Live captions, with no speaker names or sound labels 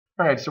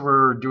Alright, so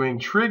we're doing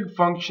trig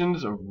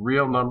functions of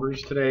real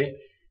numbers today,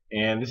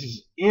 and this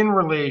is in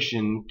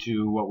relation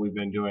to what we've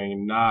been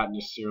doing, not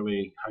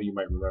necessarily how you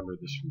might remember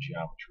this from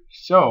geometry.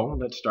 So,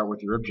 let's start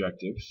with your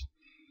objectives.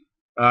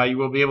 You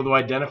will be able to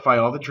identify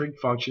all the trig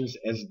functions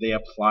as they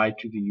apply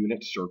to the unit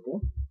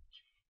circle.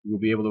 You will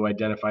be able to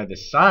identify the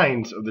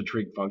signs of the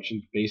trig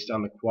functions based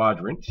on the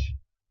quadrant,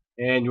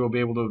 and you will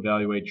be able to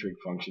evaluate trig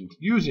functions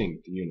using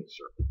the unit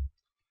circle.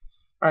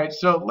 Alright,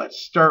 so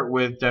let's start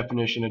with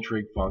definition of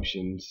trig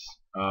functions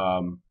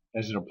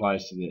as it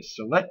applies to this.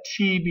 So let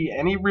t be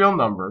any real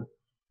number,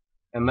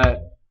 and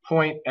let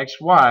point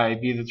xy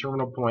be the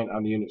terminal point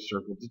on the unit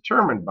circle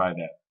determined by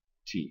that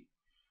t.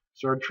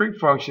 So our trig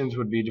functions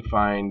would be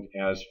defined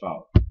as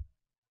follows.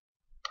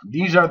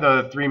 These are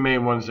the three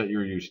main ones that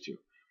you're used to.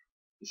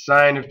 The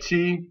sine of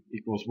t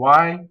equals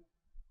y.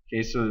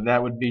 Okay, so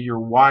that would be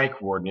your y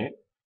coordinate.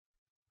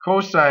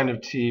 Cosine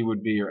of t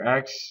would be your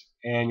x,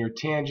 and your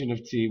tangent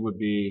of t would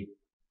be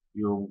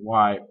your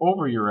y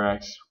over your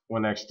x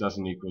when x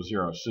doesn't equal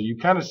 0. So you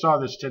kind of saw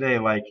this today,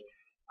 like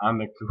on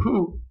the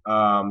Kahoot,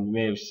 you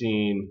may have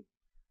seen,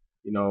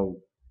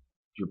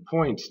 your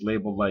points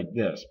labeled like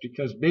this,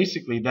 because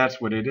basically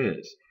that's what it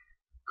is.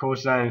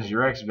 Cosine is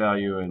your x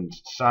value, and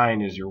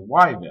sine is your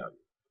y value.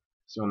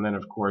 So, and then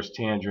of course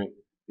tangent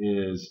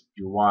is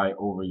your y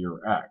over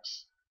your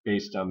x,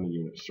 based on the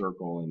unit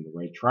circle and the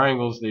right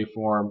triangles they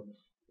form,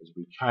 as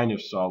we kind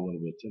of saw a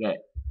little bit today.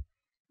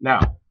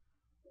 Now,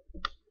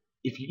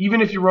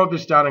 even if you wrote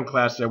this down in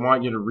class, I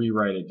want you to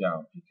rewrite it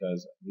down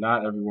because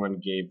not everyone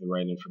gave the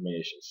right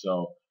information.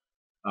 So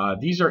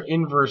these are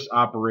inverse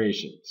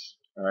operations.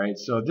 Alright,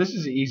 so this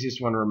is the easiest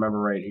one to remember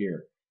right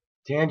here.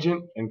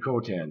 Tangent and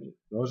cotangent.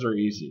 Those are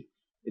easy.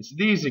 It's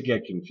these that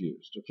get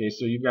confused. Okay,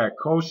 so you've got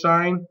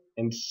cosine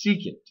and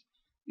secant.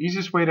 The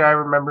easiest way to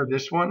remember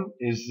this one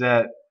is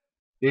that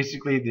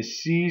basically the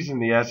c's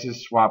and the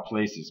s's swap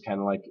places,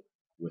 kind of like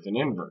with an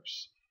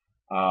inverse.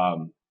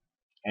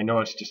 I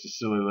know it's just a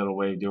silly little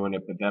way of doing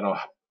it, but that'll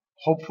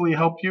hopefully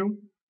help you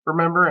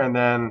remember. And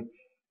then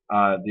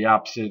the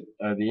opposite,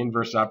 the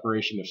inverse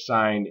operation of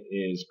sine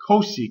is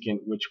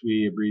cosecant, which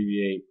we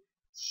abbreviate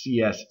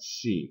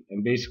CSC.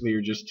 And basically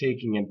you're just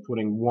taking and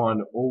putting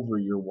 1 over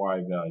your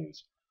y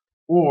values.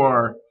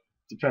 Or,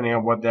 depending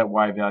on what that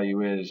y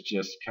value is,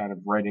 just kind of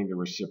writing the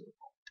reciprocal.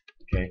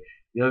 Okay.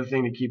 The other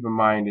thing to keep in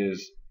mind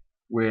is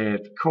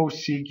with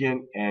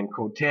cosecant and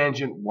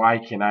cotangent, y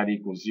cannot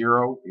equal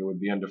 0. It would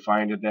be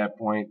undefined at that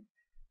point.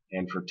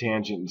 And for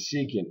tangent and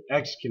secant,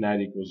 x cannot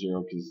equal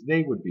 0 because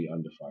they would be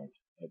undefined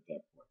at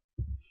that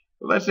point.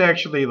 But let's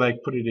actually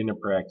put it into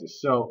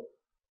practice. So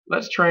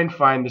let's try and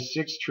find the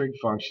 6 trig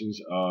functions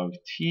of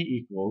t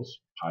equals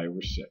pi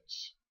over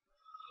 6.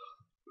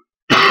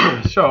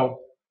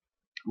 So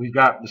we've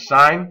got the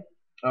sine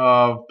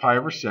of pi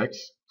over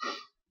 6,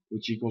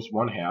 which equals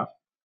 1/2.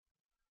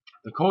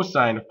 The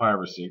cosine of pi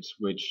over 6,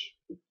 which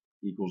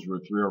equals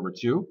root 3 over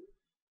 2.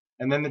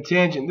 And then the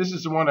tangent. This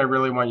is the one I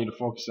really want you to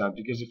focus on,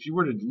 because if you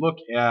were to look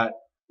at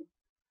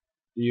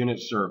the unit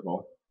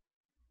circle,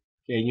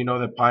 okay, you know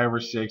that pi over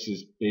 6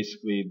 is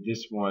basically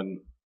this one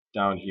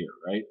down here,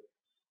 right?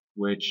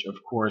 Which, of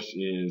course,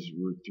 is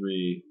root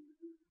 3,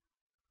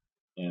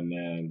 and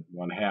then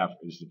 1/2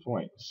 is the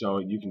point. So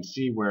you can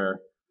see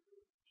where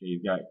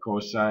you've got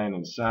cosine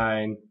and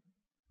sine,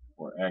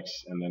 or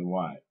x and then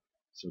y.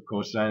 So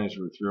cosine is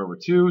root 3 over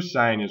 2,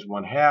 sine is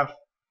 1/2.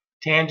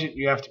 Tangent,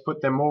 you have to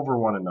put them over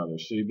one another.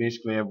 So you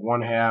basically have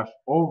 1/2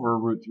 over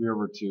root 3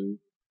 over 2,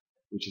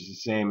 which is the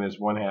same as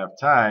 1/2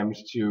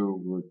 times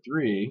 2 root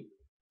 3.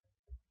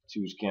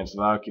 2's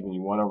cancel out, giving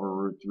you 1 over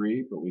root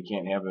 3, but we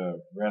can't have a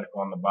radical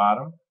on the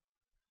bottom.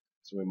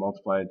 So we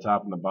multiply the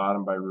top and the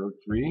bottom by root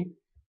 3,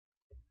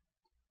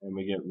 and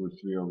we get root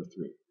 3 over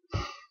 3.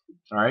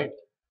 Alright?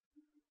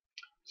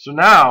 So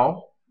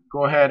now,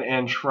 go ahead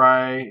and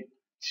try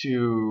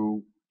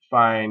to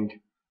find,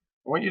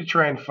 I want you to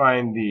try and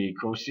find the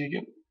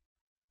cosecant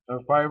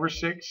of pi over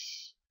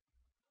 6,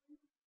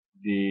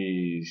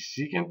 the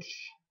secant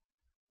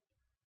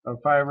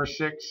of pi over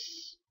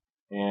 6,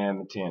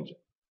 and the tangent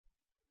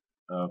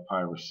of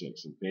pi over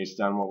 6. And based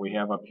on what we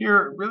have up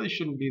here, it really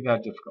shouldn't be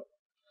that difficult.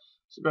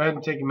 So go ahead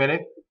and take a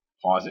minute,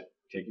 pause it,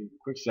 take a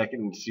quick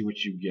second and see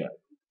what you get.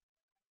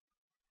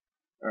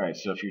 Alright,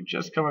 so if you're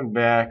just coming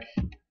back,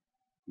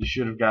 you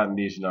should have gotten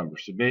these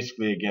numbers. So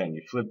basically, again,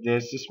 you flip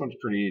this. This one's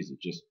pretty easy,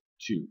 just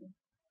 2.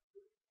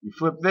 You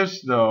flip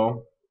this,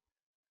 though,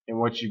 and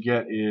what you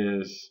get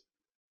is,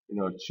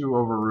 2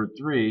 over root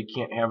 3.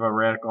 Can't have a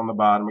radical on the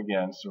bottom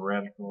again. So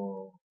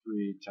radical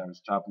 3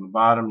 times top and the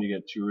bottom, you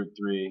get 2 root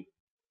 3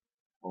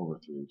 over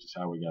 3, which is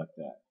how we got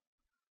that.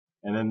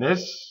 And then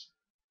this,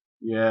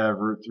 you have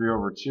root 3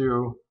 over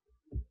 2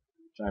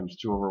 times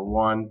 2 over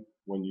 1.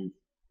 When you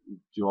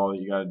do all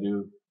that you got to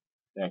do,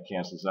 that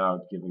cancels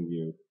out, giving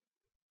you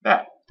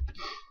that.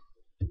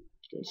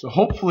 Okay, so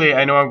hopefully,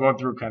 I know I'm going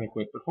through kind of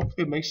quick, but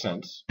hopefully it makes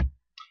sense.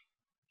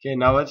 Okay,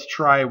 now let's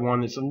try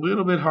one that's a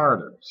little bit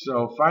harder.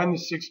 So find the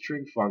 6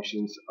 trig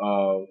functions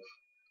of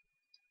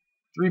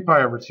 3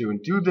 pi over 2,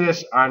 and do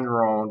this on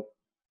your own.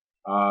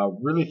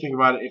 Really think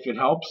about it. If it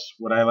helps,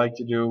 what I like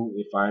to do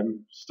if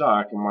I'm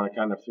stuck and want to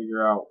kind of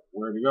figure out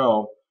where to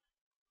go,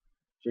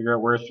 figure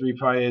out where 3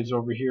 pi is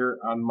over here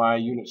on my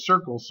unit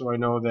circle, so I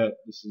know that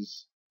this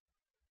is,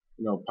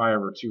 pi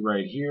over 2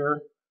 right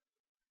here.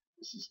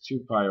 This is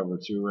 2 pi over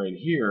 2 right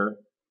here.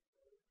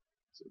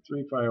 So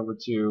 3 pi over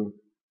 2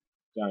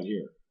 down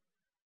here.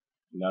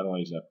 Not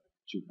only is that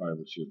 2 pi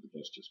over 2, but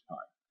that's just pi.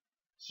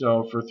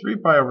 So for 3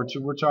 pi over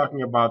 2, we're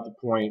talking about the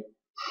point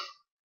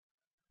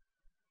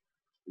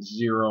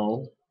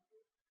 0.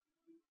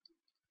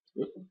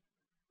 Let's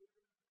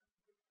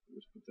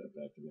put that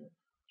back in there.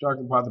 We're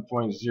talking about the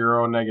point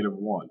 0, negative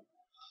 1.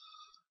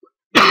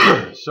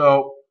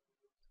 So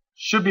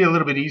should be a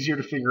little bit easier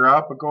to figure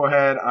out, but go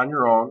ahead on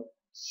your own.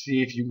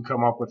 See if you can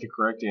come up with the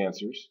correct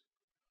answers,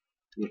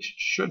 which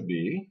should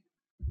be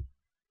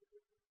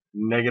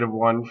negative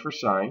 1 for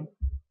sine,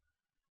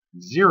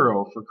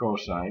 0 for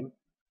cosine,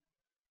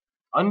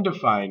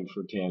 undefined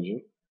for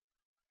tangent,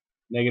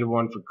 negative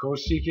 1 for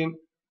cosecant,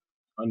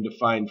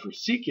 undefined for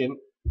secant,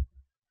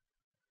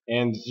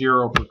 and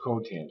 0 for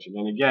cotangent.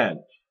 And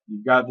again,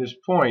 you've got this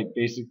point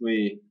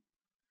basically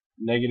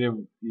negative,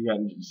 you got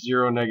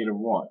 0, negative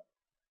 1.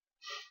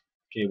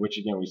 Okay, which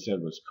again we said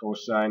was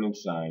cosine and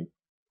sine.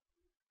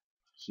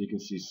 So you can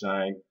see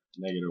sine,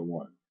 negative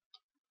 1.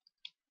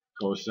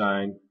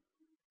 Cosine,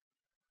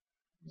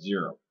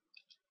 0.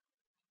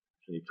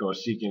 Okay,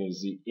 cosecant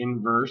is the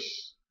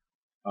inverse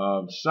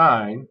of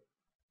sine.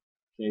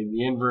 Okay,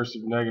 the inverse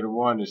of negative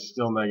 1 is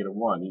still negative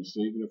 1. So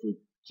even if we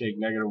take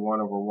negative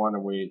 1 over 1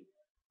 and we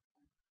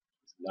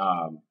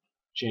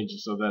change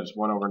it so that it's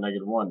 1 over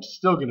negative 1, it's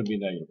still going to be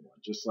negative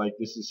 1. Just like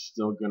this is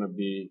still going to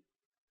be,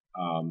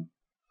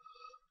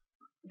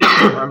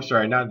 I'm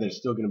sorry, not that it's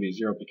still going to be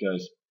 0,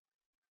 because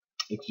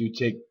if you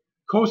take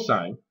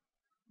cosine,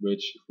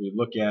 which if we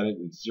look at it,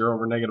 it's 0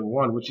 over negative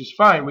 1, which is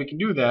fine, we can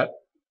do that.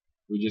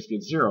 We just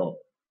get 0.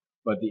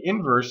 But the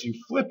inverse, you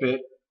flip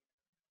it,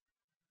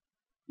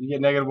 you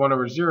get negative 1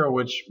 over 0,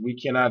 which we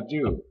cannot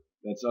do.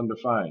 That's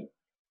undefined.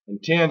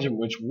 And tangent,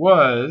 which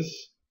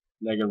was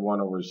negative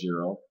 1 over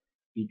 0,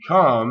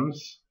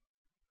 becomes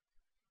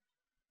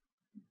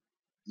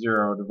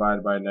 0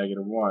 divided by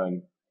negative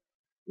 1,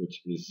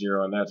 which is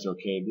 0, and that's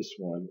okay. This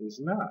one is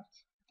not.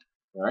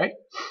 Alright?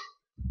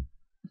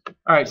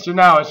 Alright, so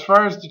now as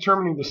far as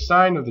determining the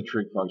sign of the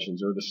trig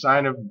functions, or the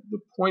sign of the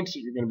points that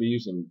you're going to be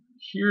using,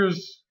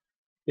 here's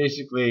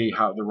basically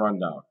how the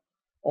rundown.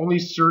 Only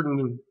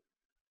certain,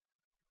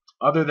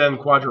 other than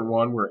quadrant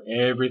 1 where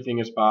everything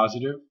is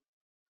positive,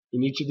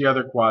 in each of the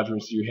other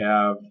quadrants you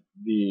have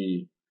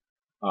the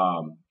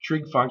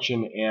trig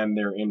function and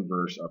their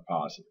inverse are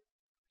positive.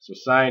 So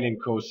sine and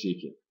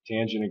cosecant,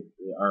 tangent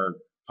are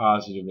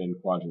positive in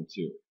quadrant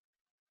 2.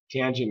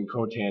 Tangent and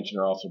cotangent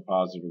are also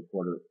positive in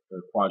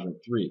quadrant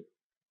 3.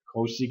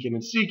 Cosecant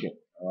and secant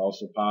are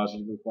also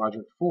positive in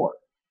quadrant 4.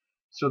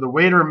 So the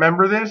way to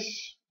remember this,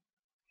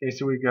 okay,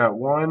 so we've got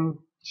 1,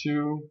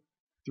 2,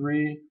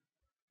 3,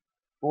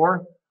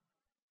 4.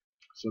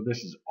 So this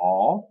is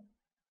all.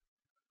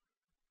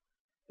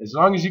 As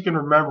long as you can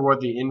remember what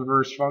the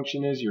inverse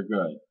function is, you're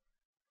good.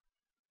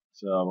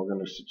 So we're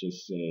going to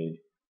just say,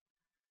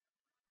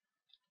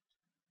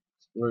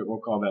 we'll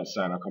call that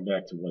sine. I'll come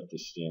back to what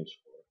this stands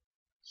for.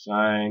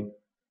 Sine,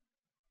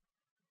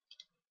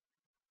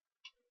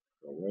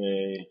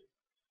 away,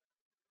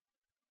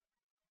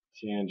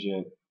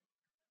 tangent,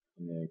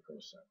 and then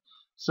cosine.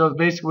 So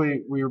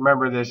basically, we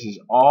remember this is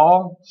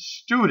all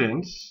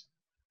students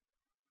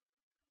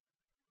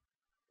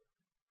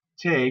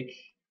take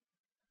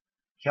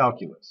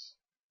calculus.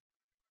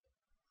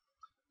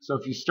 So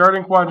if you start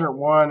in quadrant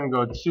 1 and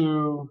go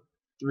 2,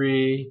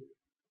 3,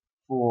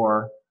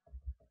 4,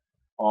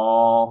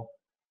 all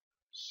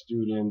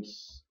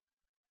students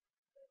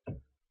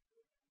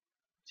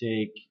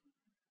take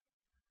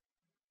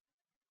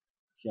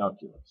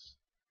calculus.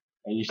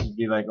 And you should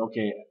be like,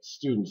 okay,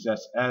 students,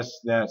 that's S,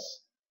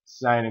 that's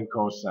sine and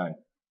cosine.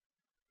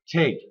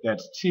 Take,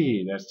 that's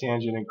T, that's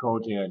tangent and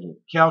cotangent.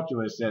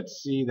 Calculus,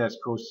 that's C, that's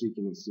cosecant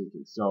and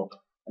secant. So,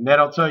 and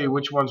that'll tell you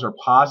which ones are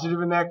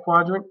positive in that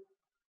quadrant,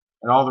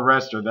 and all the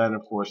rest are then,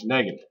 of course,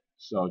 negative.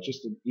 So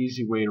just an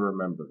easy way to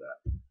remember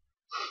that.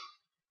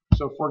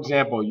 So for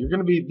example, you're going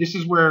to be, this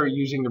is where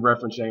using the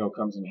reference angle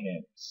comes in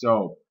handy.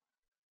 So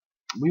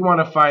we want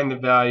to find the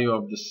value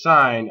of the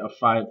sine of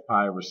 5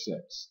 pi over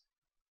 6.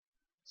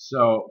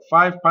 So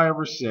 5 pi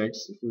over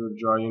 6, if we were to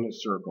draw a unit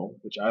circle,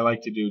 which I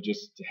like to do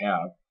just to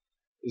have,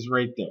 is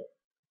right there.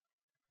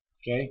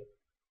 Okay?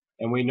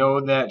 And we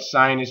know that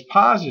sine is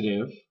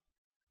positive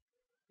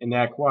in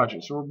that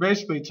quadrant. So we're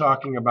basically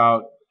talking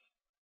about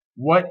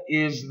what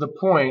is the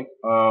point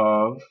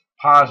of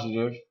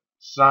positive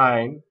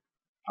sine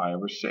pi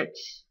over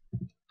 6,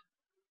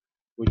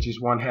 which is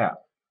 1/2.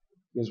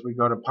 Because we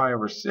go to pi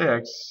over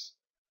 6,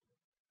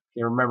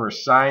 okay, remember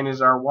sine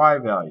is our y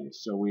value.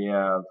 So we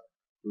have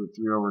root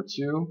 3 over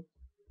 2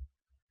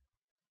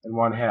 and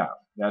 1/2.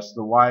 That's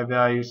the y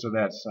value, so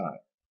that's sine.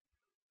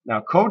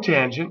 Now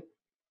cotangent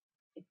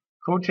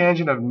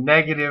of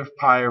negative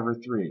pi over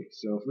 3.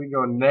 So if we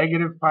go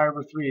negative pi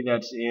over 3,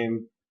 that's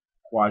in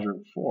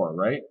quadrant 4,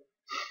 right?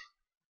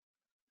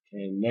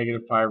 And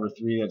negative pi over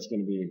 3, that's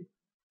going to be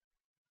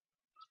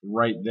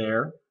right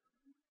there.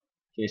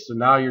 Okay, so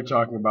now you're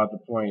talking about the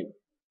point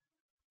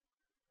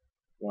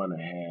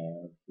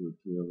 1/2 root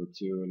 3 over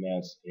 2, and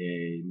that's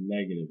a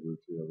negative root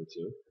 3 over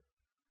 2.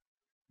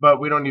 But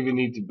we don't even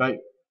need to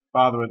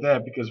bother with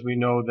that because we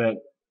know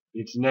that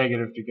it's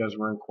negative because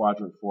we're in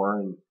quadrant 4,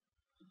 and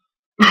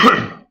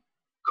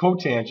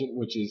cotangent,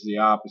 which is the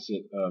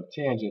opposite of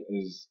tangent,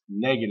 is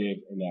negative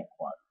in that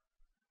quadrant.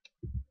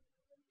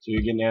 So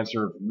you get an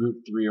answer of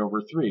root 3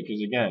 over 3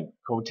 because, again,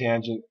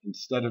 cotangent,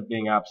 instead of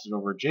being opposite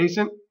over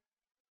adjacent,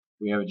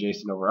 we have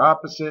adjacent over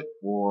opposite,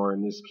 or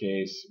in this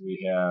case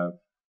we have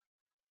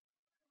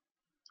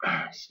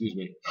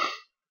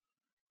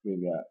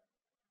we've got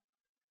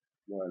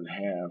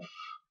 1/2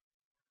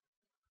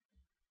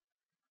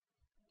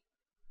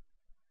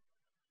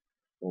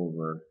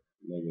 over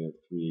negative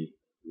 3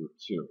 root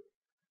 2,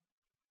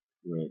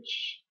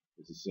 which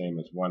is the same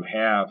as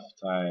 1/2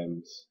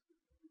 times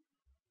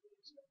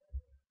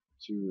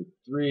 2 root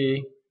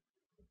 3,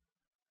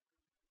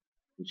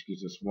 which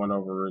gives us 1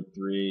 over root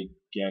 3.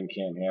 Again,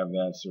 can't have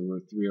that, so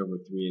root 3 over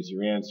 3 is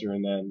your answer,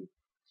 and then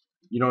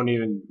you don't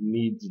even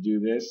need to do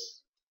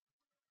this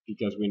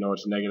because we know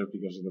it's negative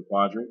because of the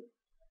quadrant.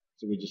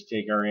 So we just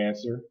take our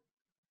answer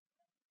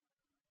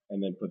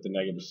and then put the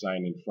negative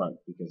sign in front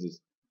because its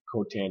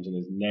cotangent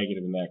is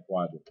negative in that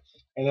quadrant.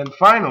 And then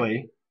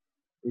finally,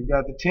 we've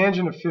got the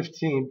tangent of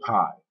 15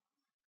 pi.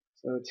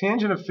 So the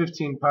tangent of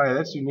 15 pi,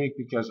 that's unique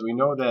because we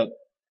know that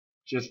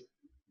just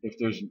if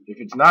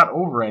it's not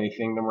over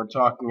anything, then we're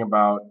talking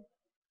about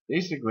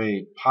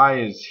basically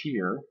pi is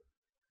here,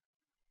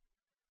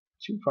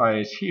 2 pi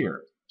is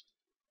here.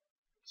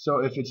 So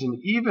if it's an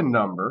even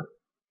number,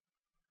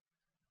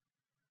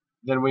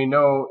 then we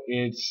know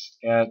it's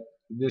at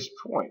this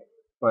point.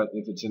 But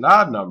if it's an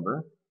odd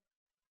number,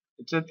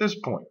 it's at this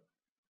point.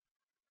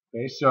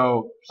 Okay,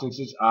 so since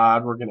it's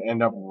odd, we're going to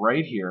end up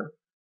right here.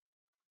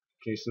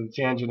 Okay, so the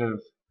tangent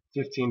of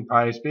 15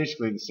 pi is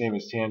basically the same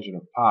as tangent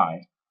of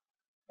pi.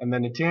 And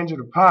then the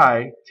tangent of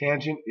pi,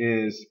 tangent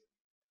is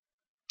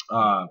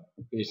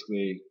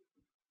basically,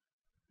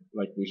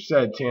 like we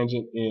said,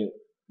 tangent is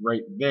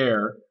right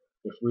there.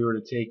 If we were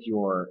to take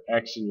your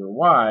x and your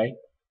y,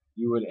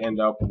 you would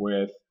end up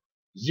with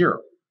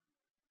 0.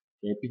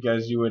 Okay,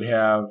 because you would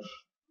have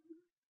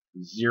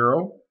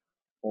 0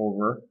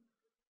 over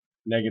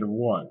negative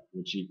 1,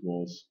 which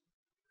equals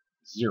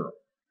 0.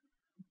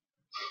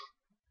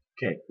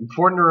 Okay,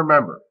 important to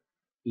remember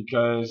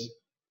because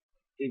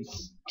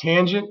its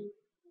tangent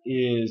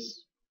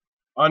is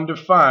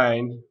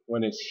undefined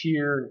when it's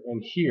here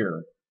and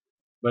here,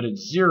 but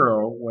it's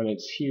 0 when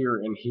it's here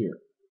and here.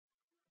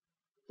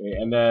 Okay,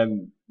 and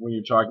then when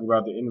you're talking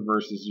about the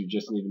inverses, you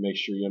just need to make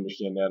sure you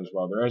understand that as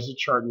well. There is a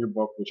chart in your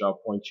book, which I'll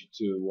point you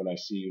to when I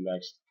see you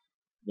next,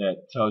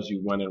 that tells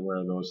you when and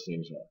where those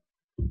things are.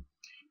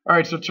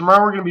 Alright, so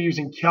tomorrow we're going to be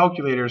using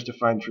calculators to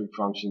find trig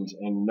functions,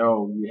 and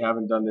no, you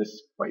haven't done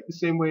this quite the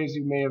same way as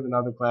you may have in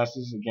other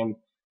classes. Again,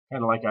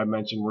 kind of like I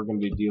mentioned, we're going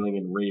to be dealing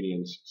in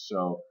radians,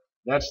 so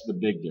that's the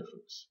big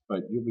difference,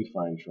 but you'll be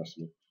fine, trust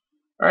me.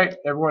 Alright,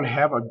 everyone,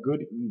 have a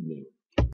good evening.